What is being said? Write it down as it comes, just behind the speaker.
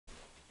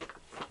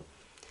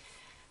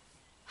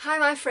Hi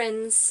my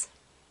friends.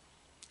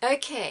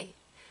 Okay,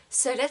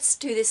 so let's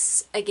do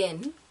this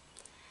again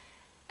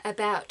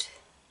about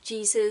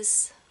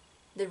Jesus,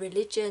 the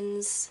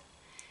religions,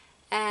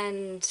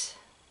 and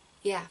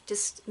yeah,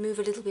 just move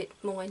a little bit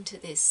more into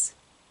this.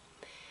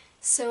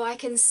 So I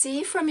can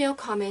see from your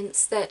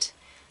comments that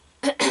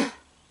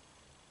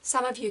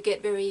some of you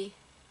get very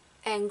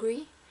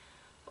angry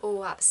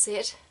or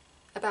upset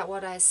about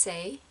what I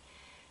say,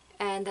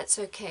 and that's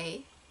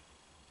okay.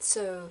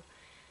 So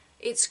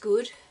it's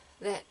good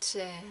that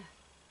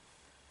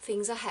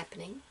things are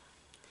happening.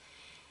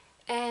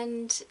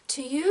 And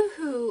to you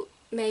who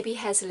maybe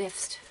has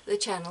left the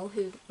channel,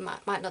 who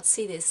might not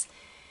see this,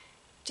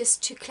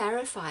 just to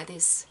clarify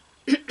this,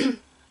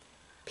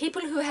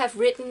 people who have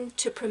written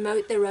to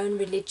promote their own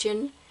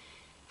religion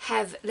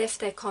have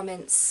left their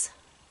comments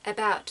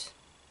about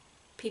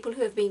people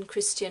who have been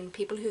Christian,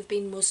 people who have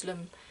been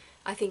Muslim.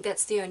 I think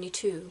that's the only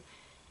two.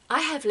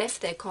 I have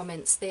left their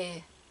comments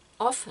there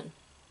often,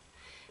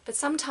 but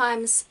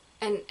sometimes,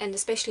 and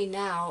especially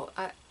now,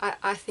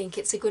 I think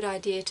it's a good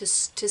idea to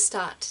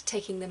start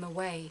taking them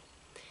away.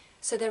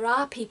 So there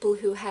are people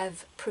who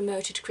have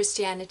promoted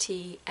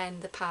Christianity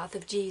and the path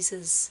of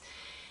Jesus,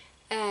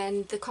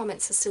 and the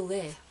comments are still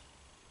there.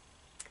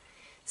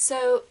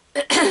 So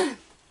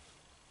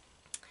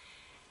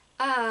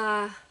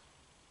I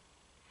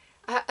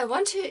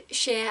want to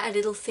share a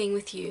little thing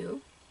with you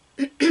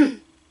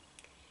that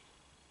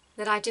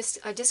I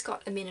just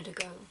got a minute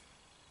ago.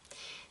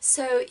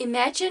 So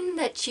imagine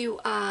that you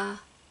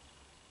are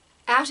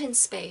out in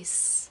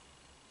space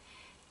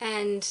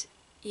and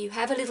you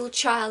have a little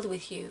child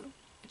with you,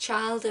 a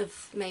child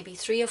of maybe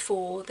 3 or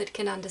 4 that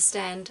can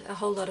understand a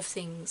whole lot of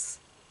things.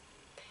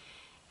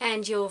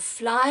 And you're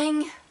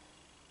flying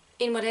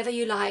in whatever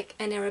you like,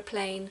 an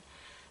aeroplane,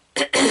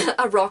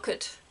 a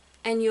rocket,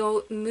 and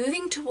you're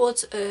moving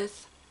towards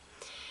Earth,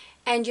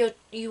 and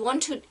you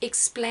want to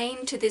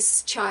explain to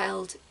this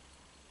child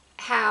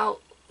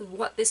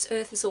what this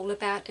earth is all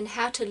about and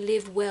how to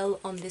live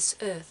well on this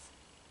earth.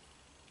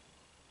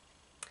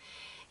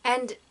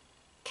 And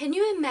can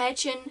you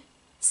imagine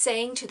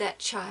saying to that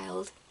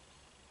child,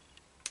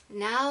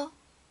 now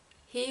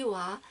here you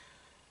are,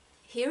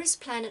 here is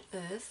planet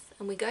Earth,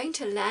 and we're going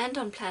to land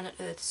on planet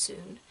Earth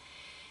soon,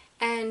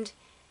 and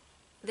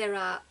there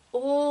are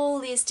all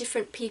these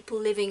different people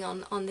living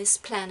on this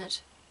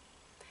planet,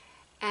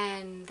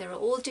 and there are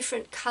all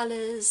different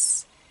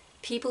colors,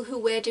 people who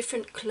wear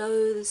different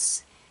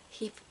clothes,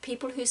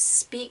 people who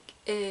speak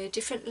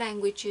different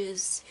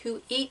languages,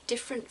 who eat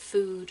different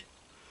food,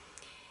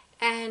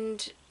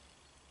 and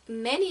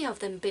many of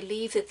them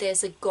believe that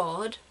there's a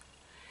God,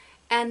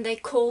 and they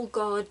call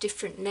God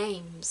different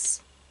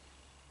names.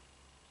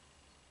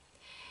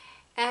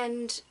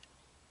 And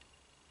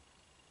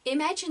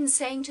imagine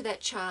saying to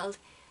that child,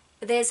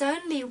 there's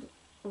only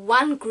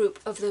one group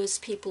of those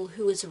people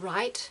who is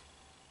right,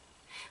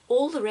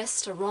 all the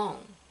rest are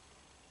wrong.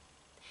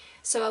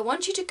 So I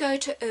want you to go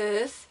to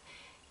Earth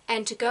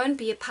and to go and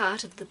be a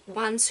part of the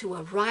ones who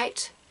are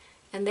right,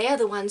 and they are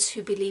the ones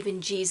who believe in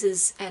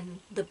Jesus and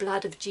the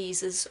blood of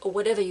Jesus, or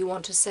whatever you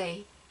want to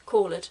say,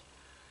 call it.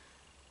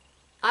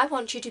 I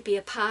want you to be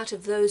a part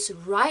of those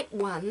right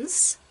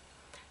ones,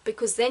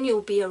 because then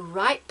you'll be a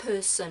right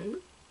person,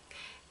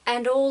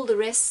 and all the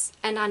rest,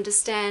 and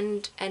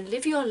understand and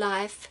live your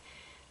life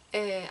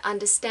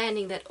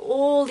understanding that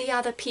all the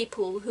other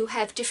people who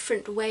have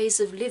different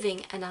ways of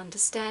living and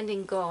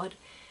understanding God,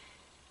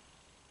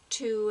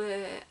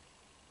 to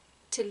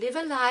live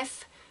a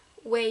life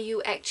where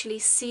you actually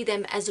see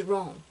them as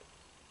wrong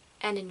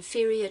and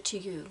inferior to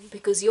you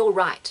because you're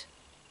right.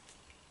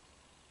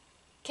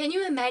 Can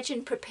you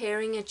imagine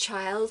preparing a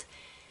child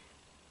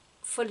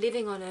for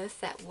living on earth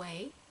that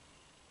way?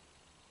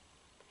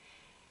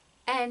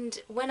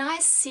 And when I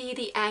see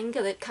the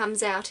anger that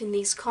comes out in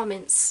these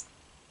comments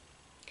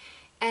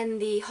and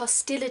the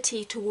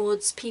hostility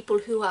towards people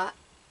who are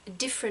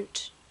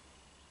different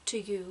to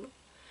you,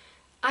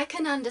 I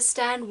can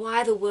understand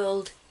why the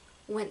world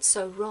went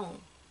so wrong.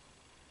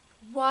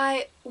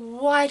 Why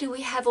do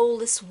we have all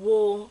this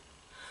war?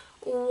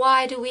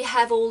 Why do we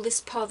have all this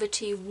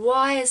poverty?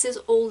 Why is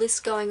all this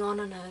going on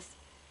earth?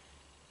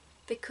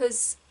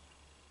 Because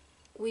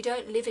we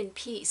don't live in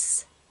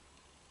peace.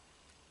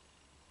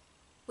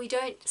 We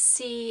don't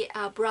see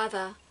our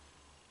brother,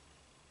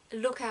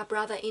 look our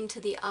brother into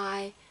the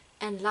eye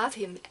and love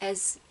him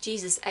as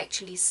Jesus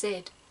actually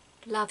said,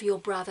 love your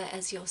brother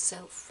as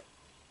yourself.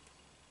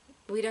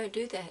 We don't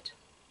do that.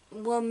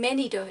 Well,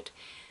 many don't.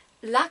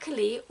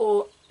 Luckily,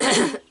 or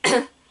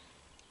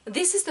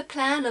this is the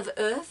plan of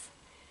Earth,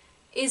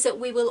 is that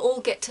we will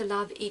all get to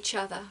love each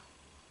other,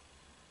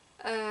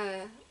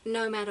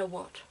 no matter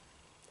what.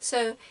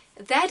 So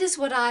that is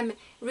what I'm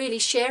really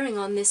sharing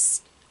on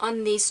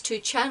these 2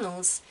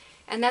 channels,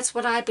 and that's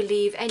what I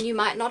believe, and you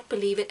might not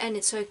believe it, and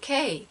it's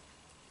okay.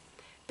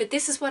 But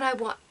this is what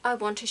I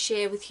want to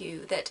share with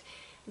you, that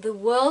the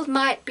world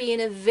might be in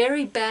a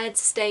very bad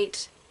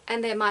state,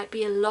 and there might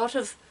be a lot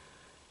of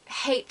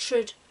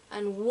hatred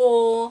and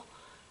war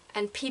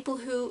and people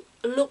who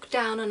look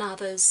down on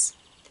others,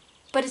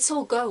 but it's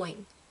all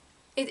going.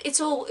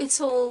 it's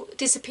all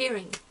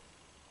disappearing,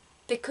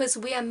 because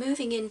we are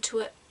moving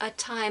into a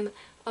time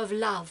of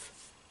love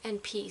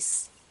and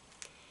peace.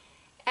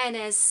 And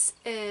as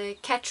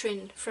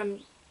Katrine from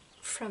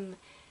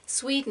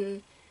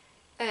Sweden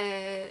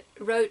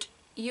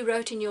you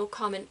wrote in your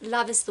comment,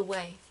 love is the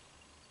way.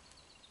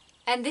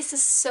 And this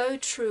is so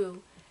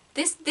true.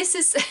 This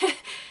is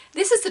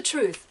this is the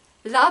truth.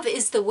 Love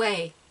is the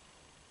way.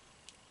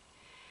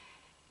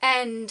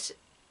 And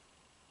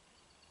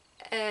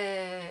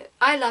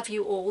I love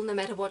you all, no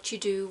matter what you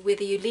do,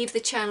 whether you leave the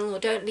channel or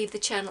don't leave the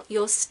channel.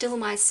 You're still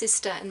my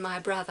sister and my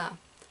brother.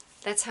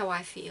 That's how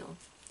I feel.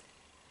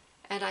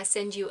 And I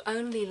send you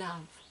only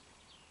love.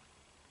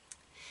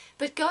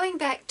 But going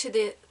back to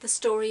the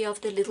story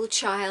of the little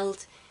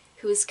child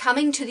who is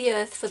coming to the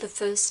earth for the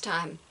first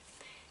time,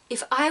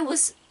 if I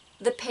was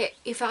the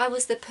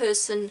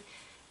person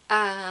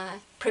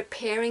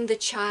preparing the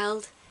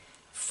child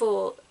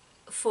for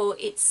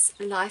its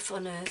life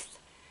on earth,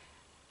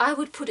 I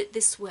would put it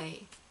this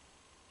way.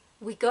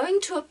 We're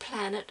going to a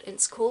planet, and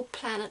it's called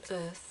planet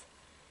Earth.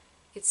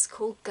 It's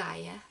called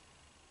Gaia.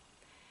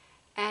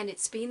 And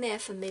it's been there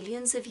for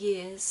millions of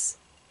years.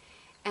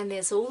 And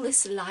there's all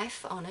this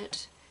life on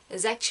it.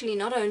 There's actually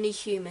not only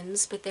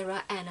humans, but there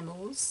are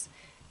animals.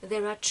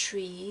 There are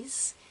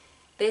trees.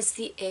 There's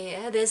the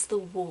air. There's the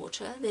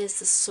water. There's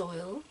the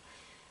soil.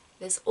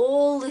 There's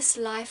all this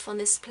life on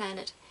this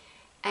planet.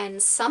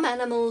 And some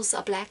animals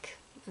are black,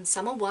 and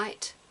some are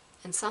white,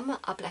 and some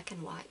are black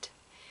and white.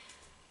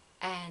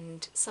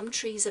 And some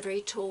trees are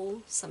very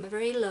tall, some are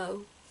very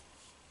low.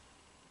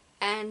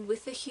 And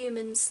with the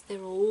humans,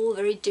 they're all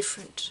very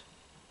different.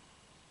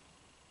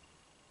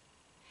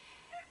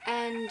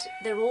 And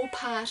they're all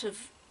part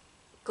of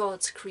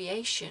God's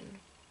creation.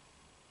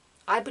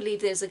 I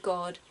believe there's a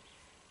God,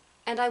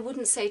 and I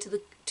wouldn't say to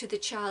the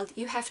child,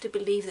 you have to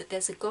believe that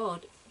there's a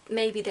God.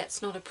 Maybe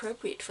that's not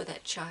appropriate for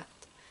that child.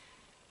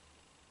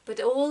 But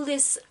all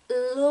this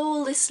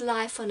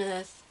life on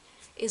earth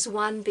is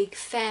one big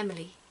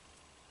family.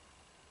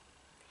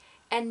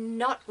 And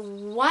not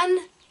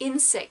one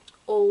insect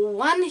or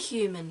one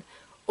human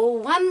or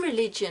one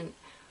religion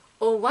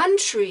or one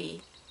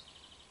tree,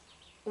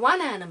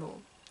 one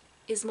animal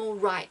is more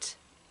right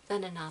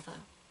than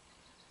another.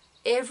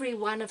 Every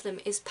one of them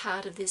is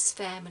part of this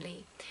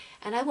family.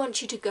 And I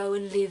want you to go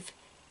and live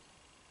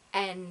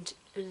and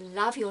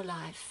love your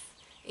life,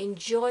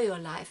 enjoy your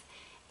life,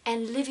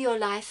 and live your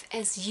life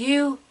as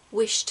you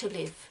wish to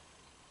live.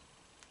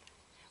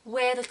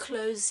 Wear the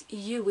clothes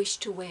you wish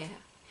to wear.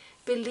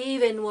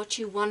 Believe in what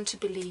you want to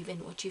believe in,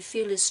 what you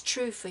feel is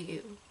true for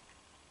you.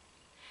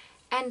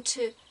 And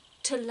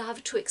to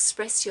love to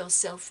express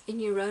yourself in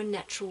your own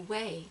natural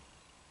way.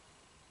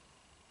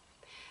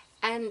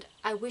 And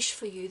I wish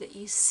for you that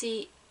you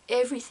see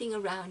everything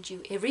around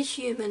you, every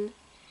human,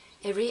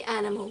 every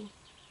animal,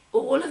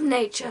 all of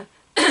nature.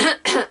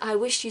 I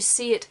wish you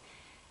see it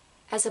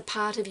as a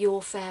part of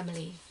your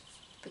family.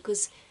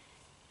 Because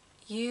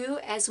you,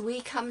 as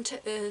we come to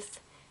earth,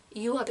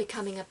 you are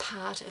becoming a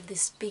part of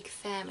this big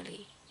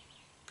family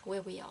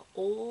where we are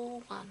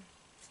all one.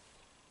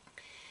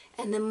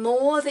 And the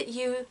more that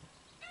you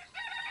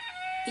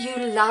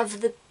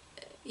love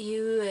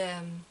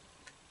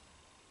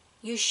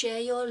you share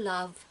your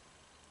love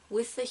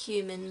with the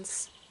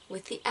humans,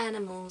 with the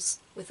animals,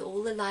 with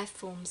all the life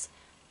forms,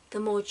 the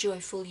more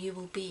joyful you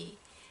will be,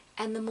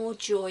 and the more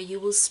joy you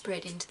will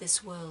spread into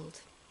this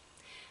world.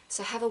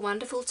 So have a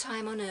wonderful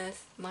time on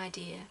earth, my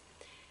dear,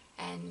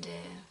 and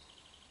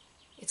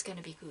it's going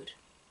to be good.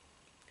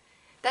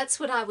 That's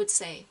what I would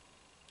say.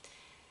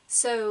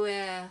 So,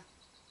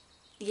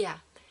 yeah,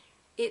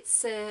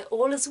 it's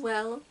all is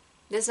well.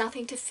 There's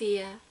nothing to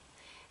fear,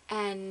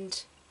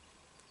 and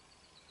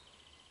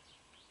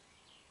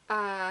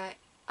I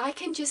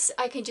can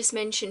just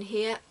mention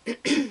here,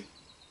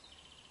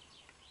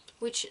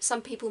 which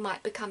some people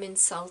might become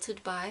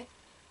insulted by,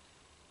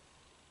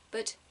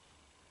 but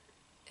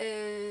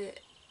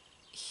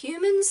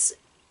humans,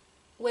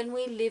 when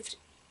we lived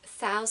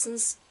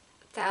thousands,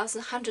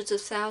 hundreds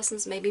of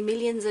thousands, maybe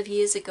millions of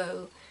years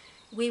ago,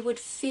 we would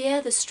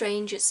fear the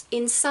strangers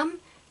in some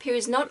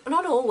periods,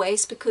 not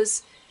always,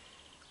 because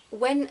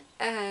when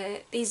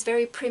these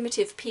very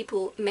primitive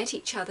people met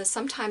each other,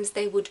 sometimes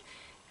they would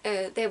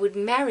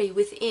marry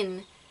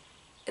within,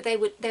 they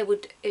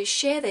would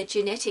share their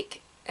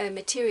genetic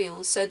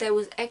material, so they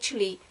were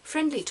actually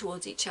friendly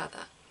towards each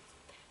other.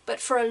 But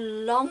for a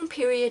long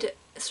period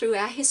through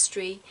our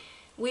history,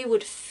 we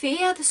would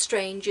fear the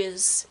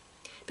strangers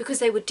because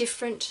they were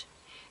different,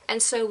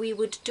 and so we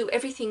would do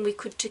everything we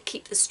could to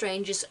keep the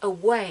strangers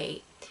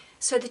away.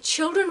 So the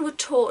children were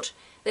taught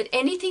that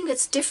anything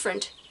that's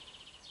different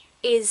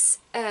is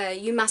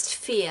you must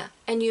fear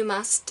and you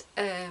must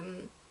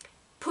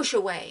push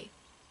away.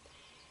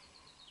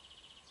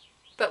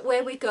 But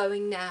where we're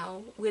going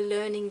now, we're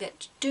learning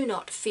that do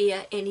not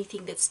fear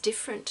anything that's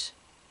different,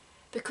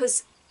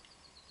 because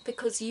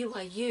you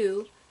are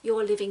you,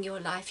 you're living your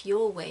life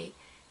your way.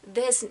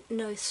 There's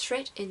no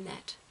threat in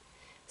that.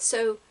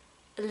 So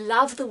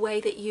love the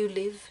way that you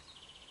live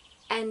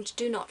and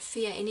do not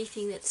fear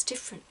anything that's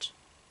different.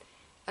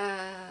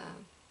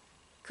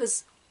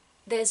 because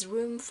there's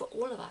room for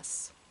all of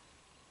us.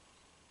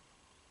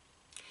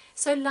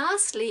 So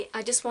lastly,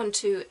 I just want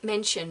to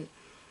mention,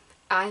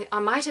 I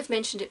might have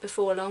mentioned it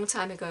before a long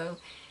time ago,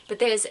 but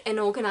there's an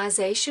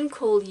organization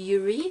called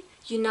URI,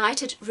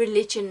 United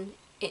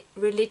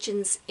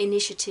Religions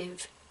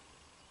Initiative,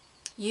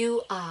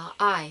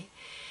 URI.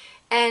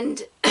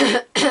 And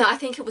I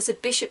think it was a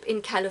bishop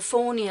in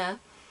California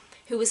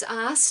who was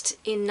asked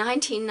in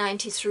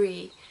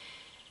 1993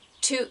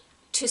 to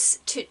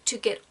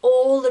get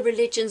all the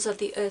religions of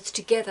the earth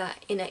together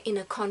in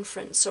a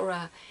conference or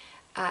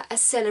a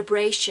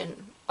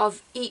celebration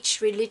of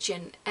each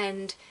religion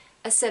and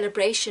a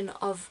celebration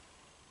of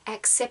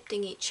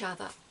accepting each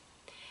other.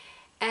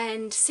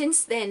 And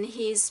since then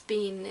he's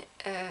been,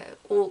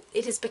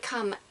 it has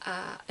become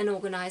an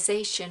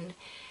organization,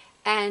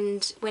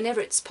 and whenever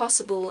it's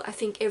possible, I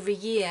think every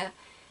year,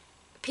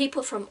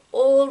 people from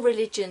all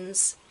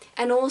religions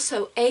and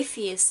also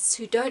atheists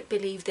who don't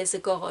believe there's a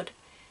God,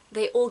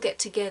 they all get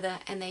together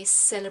and they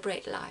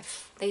celebrate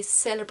life. They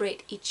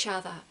celebrate each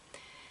other.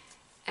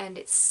 And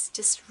it's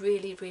just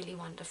really, really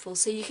wonderful.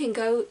 So you can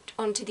go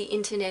onto the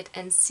internet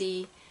and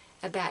see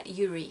about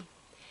URI.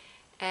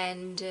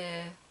 And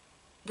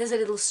there's a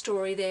little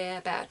story there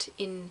about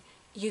in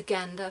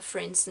Uganda, for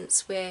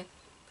instance, where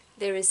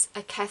there is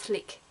a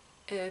Catholic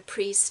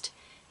priest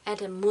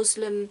and a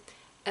Muslim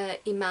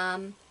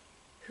imam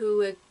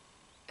who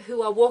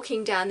are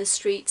walking down the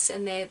streets,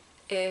 and they're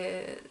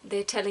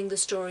telling the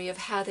story of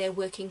how they're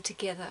working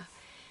together,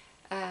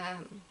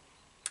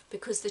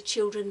 because the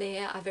children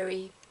there are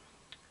very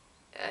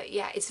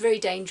it's very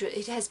dangerous.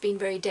 It has been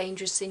very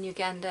dangerous in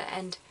Uganda,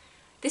 and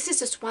this is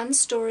just one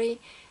story.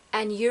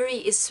 And URI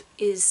is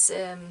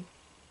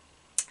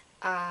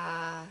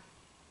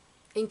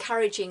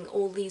encouraging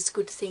all these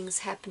good things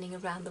happening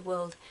around the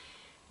world,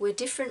 where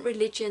different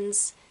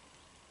religions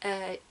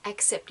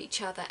accept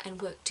each other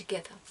and work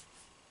together.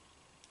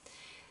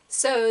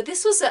 So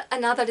this was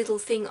another little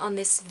thing on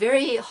this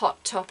very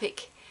hot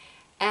topic,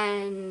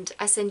 and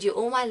I send you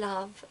all my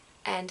love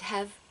and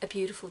have a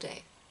beautiful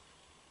day.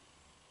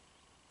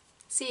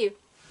 See you.